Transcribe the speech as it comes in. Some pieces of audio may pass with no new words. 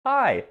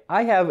Hi,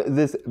 I have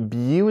this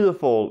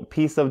beautiful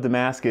piece of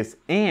Damascus,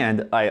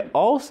 and I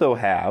also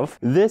have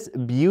this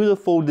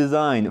beautiful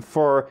design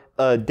for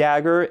a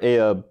dagger,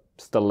 a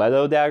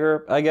stiletto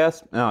dagger, I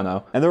guess? I don't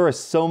know. And there are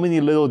so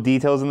many little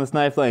details in this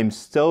knife that I'm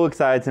so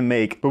excited to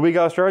make. But we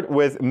gotta start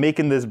with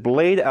making this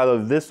blade out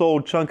of this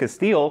old chunk of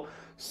steel.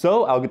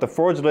 So I'll get the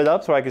forge lit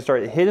up so I can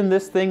start hitting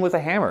this thing with a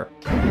hammer.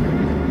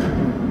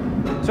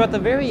 So at the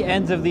very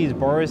ends of these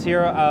bars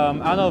here, I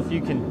don't know if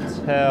you can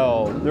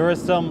tell, there are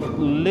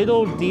some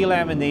little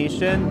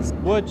delaminations,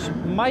 which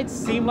might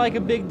seem like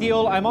a big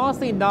deal. I'm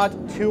honestly not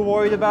too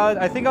worried about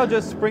it. I think I'll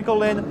just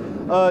sprinkle in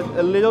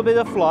a little bit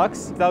of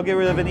flux. That'll get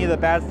rid of any of the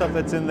bad stuff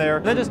that's in there.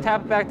 Then just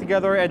tap it back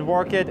together and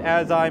work it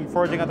as I'm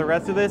forging out the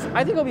rest of this.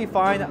 I think it'll be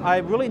fine.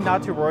 I'm really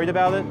not too worried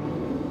about it.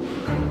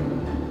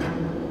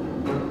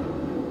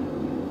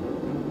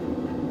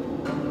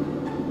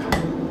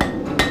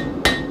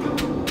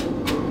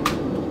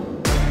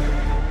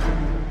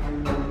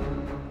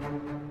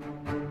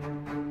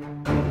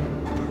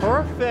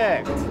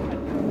 Perfect.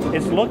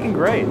 It's looking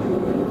great.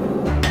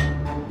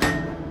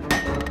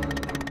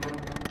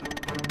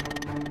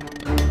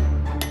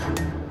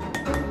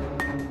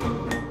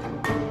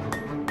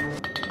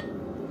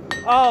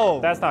 Oh,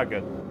 that's not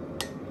good.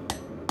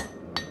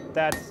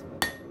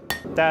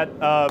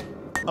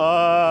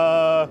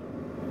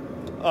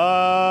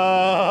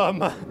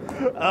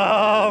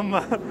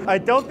 I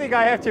don't think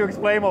I have to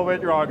explain what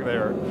went wrong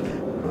there.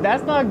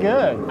 That's not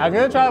good. I'm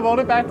gonna try to hold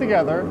it back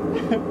together.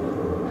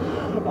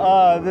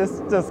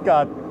 This just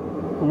got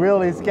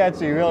really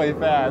sketchy really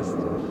fast.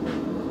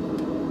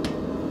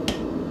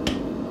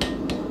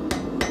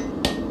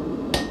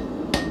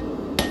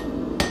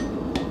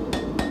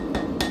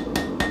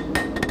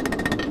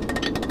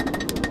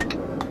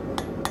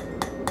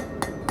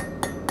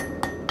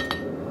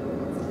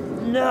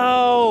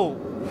 No!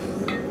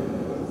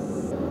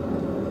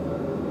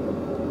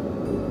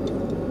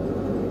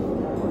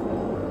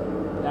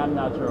 I'm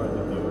not sure what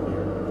to do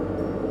here.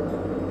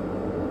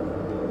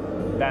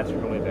 That's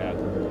really bad.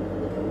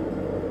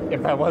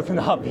 If that wasn't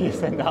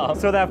obvious enough.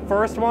 So that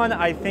first one,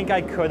 I think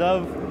I could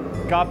have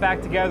got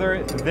back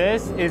together.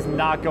 This is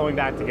not going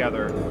back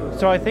together.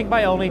 So I think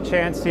my only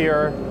chance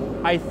here,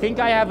 I think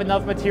I have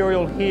enough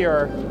material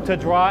here to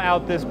draw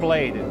out this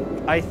blade.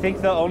 I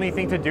think the only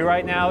thing to do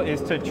right now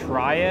is to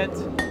try it.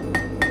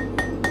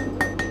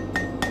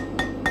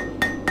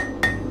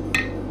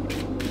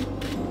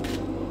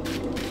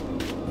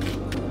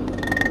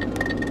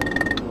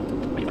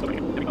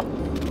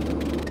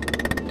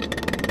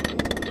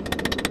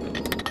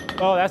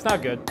 Oh, that's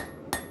not good.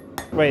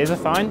 Wait, is it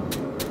fine?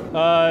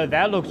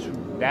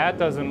 That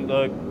doesn't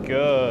look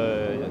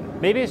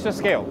good. Maybe it's just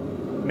scale.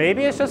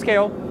 Maybe it's just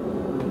scale.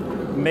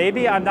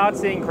 Maybe I'm not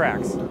seeing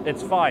cracks.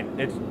 It's fine.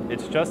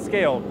 It's just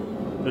scale.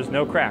 There's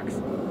no cracks.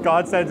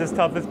 God sends his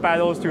toughest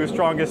battles to his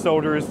strongest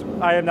soldiers.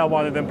 I am not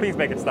one of them. Please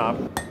make it stop.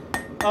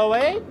 Oh,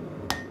 wait?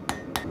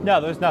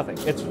 No, there's nothing.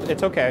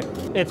 It's okay.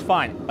 It's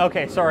fine.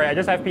 Okay, sorry. I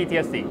just have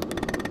PTSD.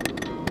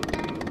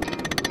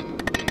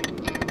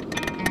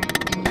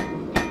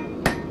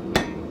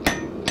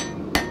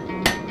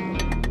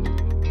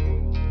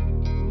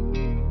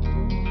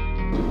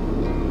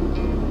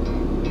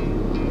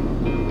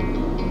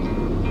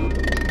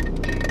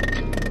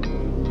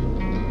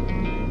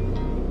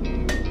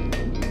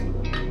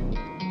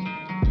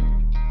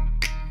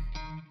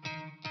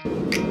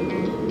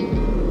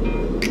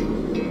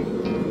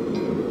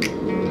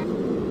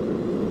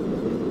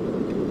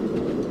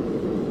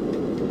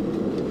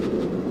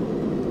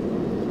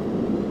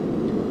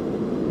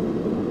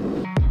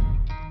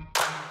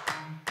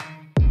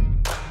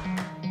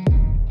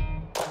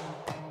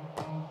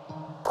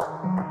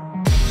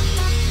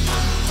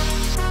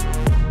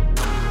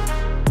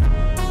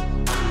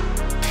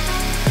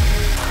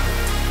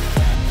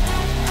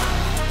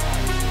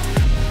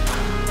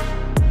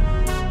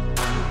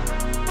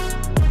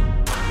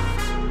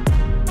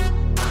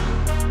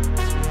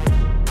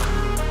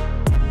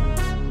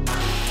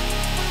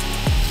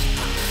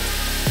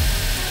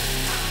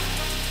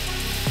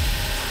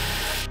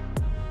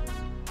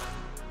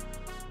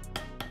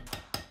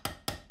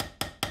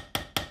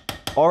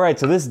 All right,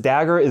 so this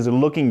dagger is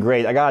looking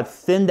great. I got it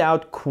thinned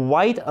out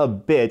quite a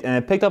bit, and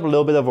it picked up a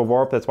little bit of a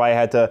warp. That's why I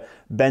had to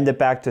bend it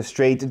back to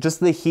straight. Just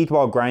the heat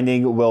while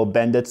grinding will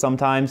bend it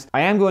sometimes.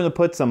 I am going to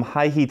put some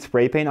high heat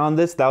spray paint on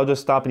this. That'll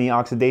just stop any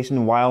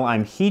oxidation while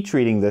I'm heat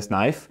treating this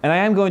knife. And I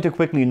am going to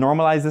quickly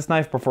normalize this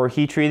knife before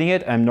heat treating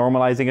it. I'm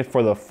normalizing it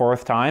for the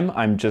 4th time.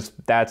 I'm just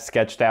that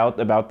sketched out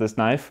about this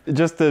knife.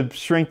 Just to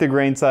shrink the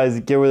grain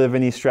size, get rid of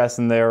any stress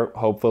in there,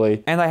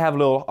 hopefully. And I have a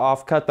little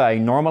offcut that I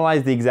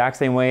normalize the exact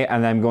same way,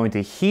 and I'm going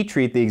to heat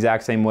treat the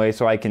exact same way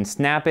so I can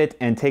snap it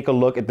and take a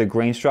look at the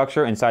grain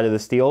structure inside of the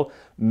steel.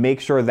 Make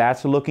sure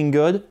that's looking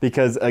good,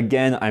 because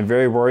again, I'm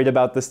very worried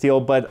about the steel,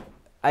 but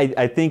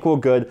I think we're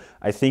good.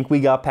 I think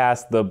we got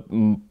past the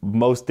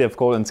most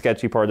difficult and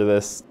sketchy part of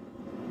this.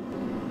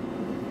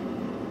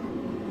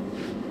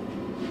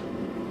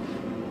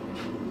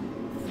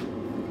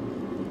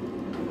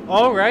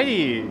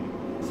 Alrighty.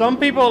 Some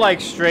people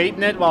like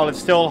straighten it while it's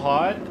still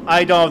hot.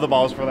 I don't have the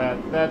balls for that.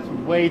 That's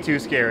way too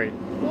scary.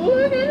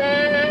 Look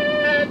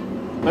at it!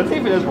 Let's see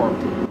if it is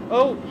warped.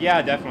 Oh,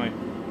 yeah, definitely.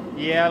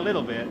 Yeah, a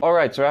little bit. All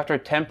right, so after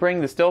tempering,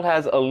 this still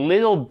has a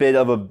little bit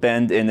of a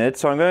bend in it.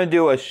 So I'm gonna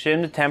do a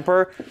shimmed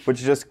temper, which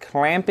is just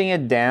clamping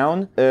it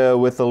down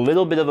with a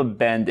little bit of a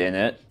bend in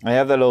it. I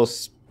have that little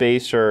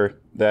spacer,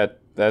 that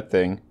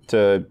thing,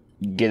 to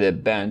get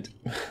it bent.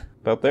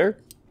 About there?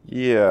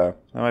 Yeah,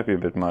 that might be a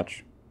bit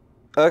much.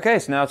 Okay,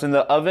 so now it's in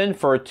the oven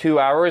for 2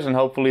 hours, and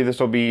hopefully this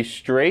will be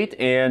straight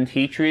and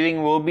heat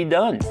treating will be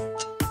done.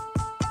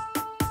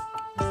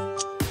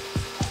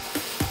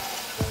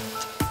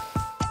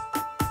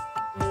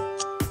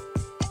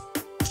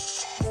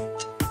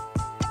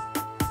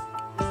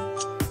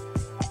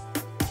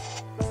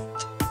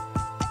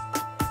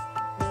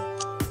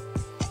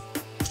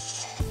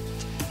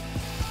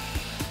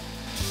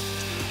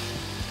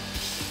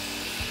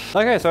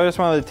 Okay, so I just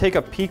wanted to take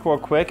a peek real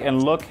quick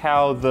and look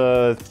how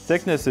the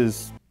thickness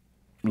is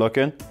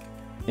looking.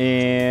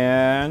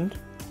 And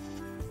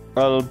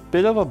a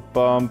bit of a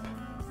bump.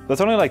 That's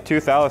only like 2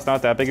 thou, it's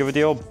not that big of a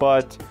deal,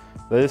 but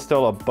there is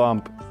still a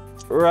bump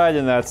right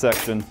in that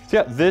section. So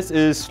yeah, this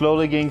is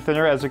slowly getting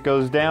thinner as it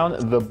goes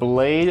down. The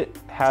blade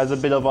has a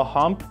bit of a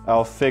hump.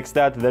 I'll fix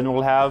that, then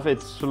we'll have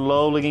it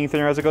slowly getting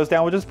thinner as it goes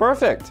down, which is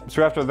perfect.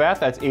 So after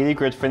that, that's 80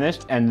 grit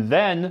finished, and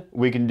then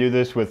we can do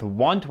this with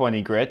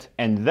 120 grit,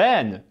 and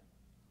then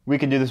we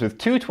can do this with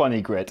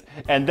 220 grit,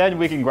 and then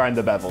we can grind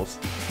the bevels.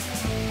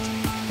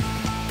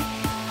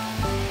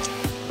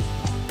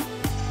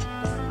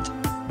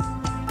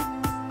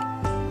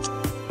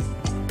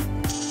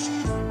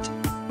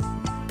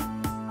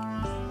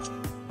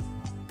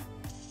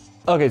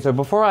 Okay, so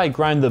before I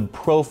grind the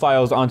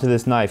profiles onto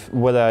this knife,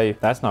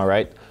 that's not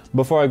right.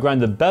 Before I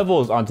grind the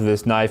bevels onto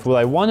this knife, what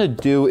I want to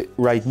do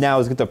right now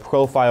is get the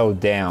profile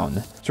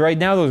down. So right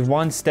now there's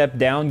one step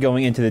down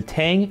going into the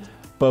tang,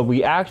 but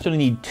we actually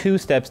need 2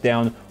 steps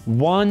down.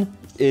 One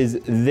is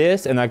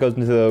this, and that goes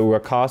into the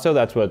ricasso.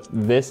 That's what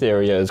this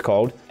area is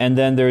called. And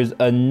then there's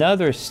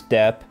another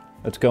step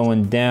that's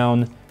going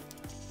down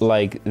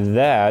like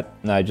that,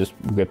 and I just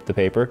ripped the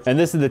paper. And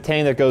this is the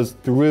tang that goes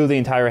through the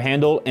entire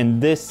handle,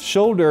 and this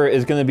shoulder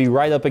is gonna be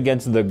right up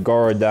against the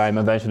guard that I'm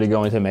eventually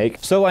going to make.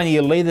 So I need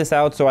to lay this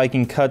out so I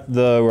can cut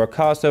the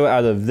ricasso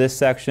out of this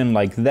section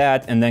like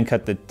that, and then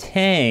cut the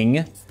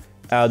tang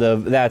out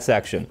of that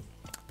section.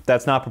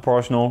 That's not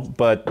proportional,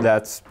 but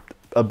that's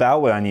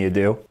about what I need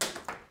to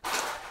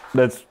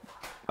do.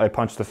 I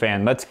punched the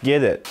fan. Let's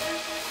get it.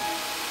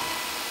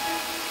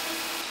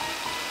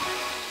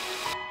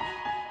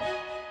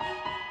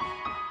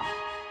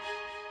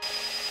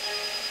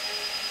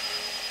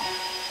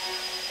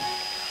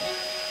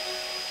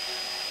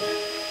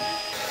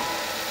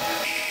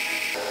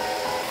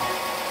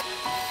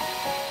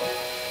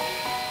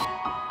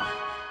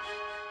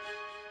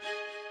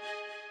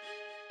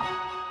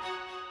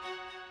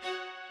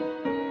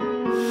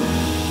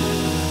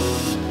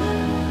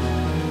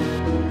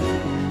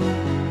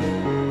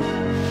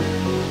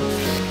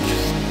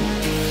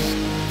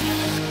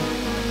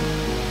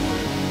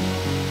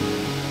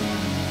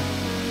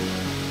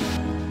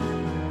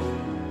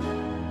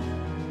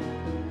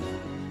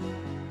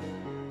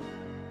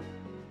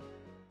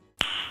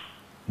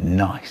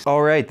 Nice.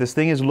 All right, this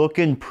thing is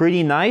looking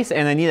pretty nice,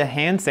 and I need to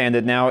hand sand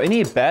it now.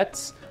 Any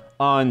bets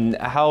on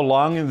how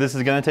long this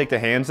is gonna take to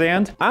hand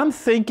sand? I'm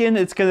thinking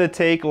it's gonna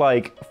take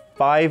like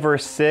 5 or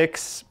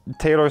 6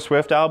 Taylor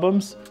Swift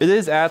albums. It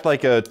is at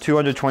like a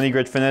 220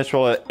 grit finish,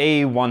 well,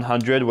 a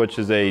 100, which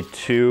is a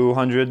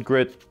 200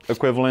 grit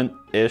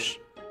equivalent-ish.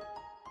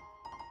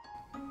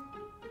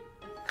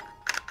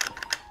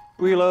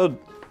 Reload.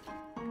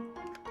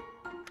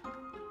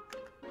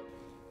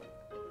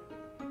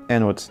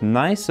 And what's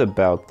nice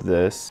about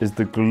this is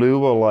the glue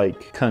will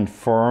like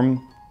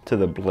conform to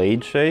the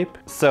blade shape,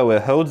 so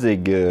it holds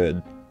it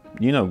good.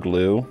 You know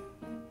glue.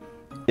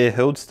 It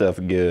holds stuff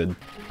good.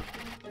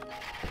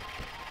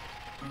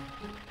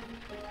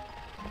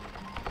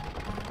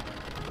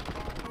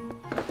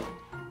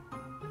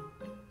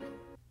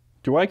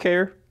 Do I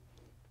care?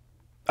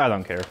 I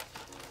don't care.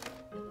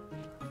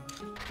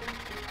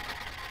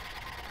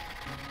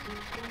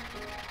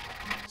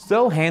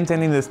 So hand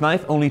sanding this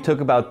knife only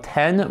took about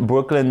 10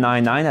 Brooklyn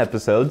Nine-Nine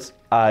episodes.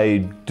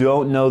 I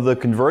don't know the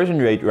conversion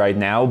rate right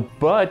now,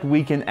 but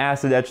we can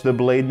acid etch the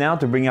blade now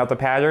to bring out the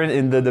pattern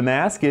in the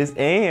Damascus,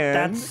 and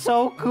that's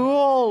so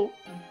cool!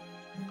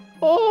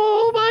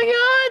 Oh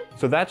my god!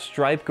 So that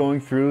stripe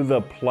going through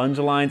the plunge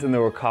lines in the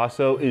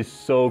ricasso is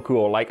so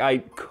cool. Like, I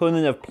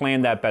couldn't have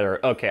planned that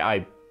better. Okay,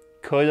 I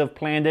could have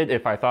planned it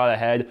if I thought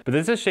ahead, but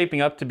this is shaping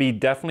up to be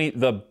definitely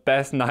the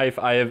best knife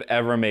I have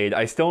ever made.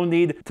 I still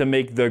need to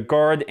make the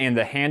guard and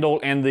the handle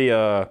and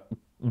the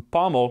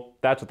pommel,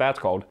 that's what that's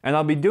called. And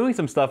I'll be doing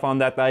some stuff on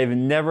that I've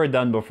never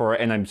done before,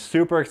 and I'm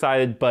super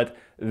excited, but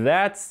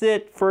that's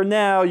it for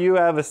now. You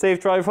have a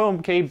safe drive home.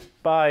 Okay,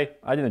 bye.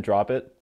 I didn't drop it.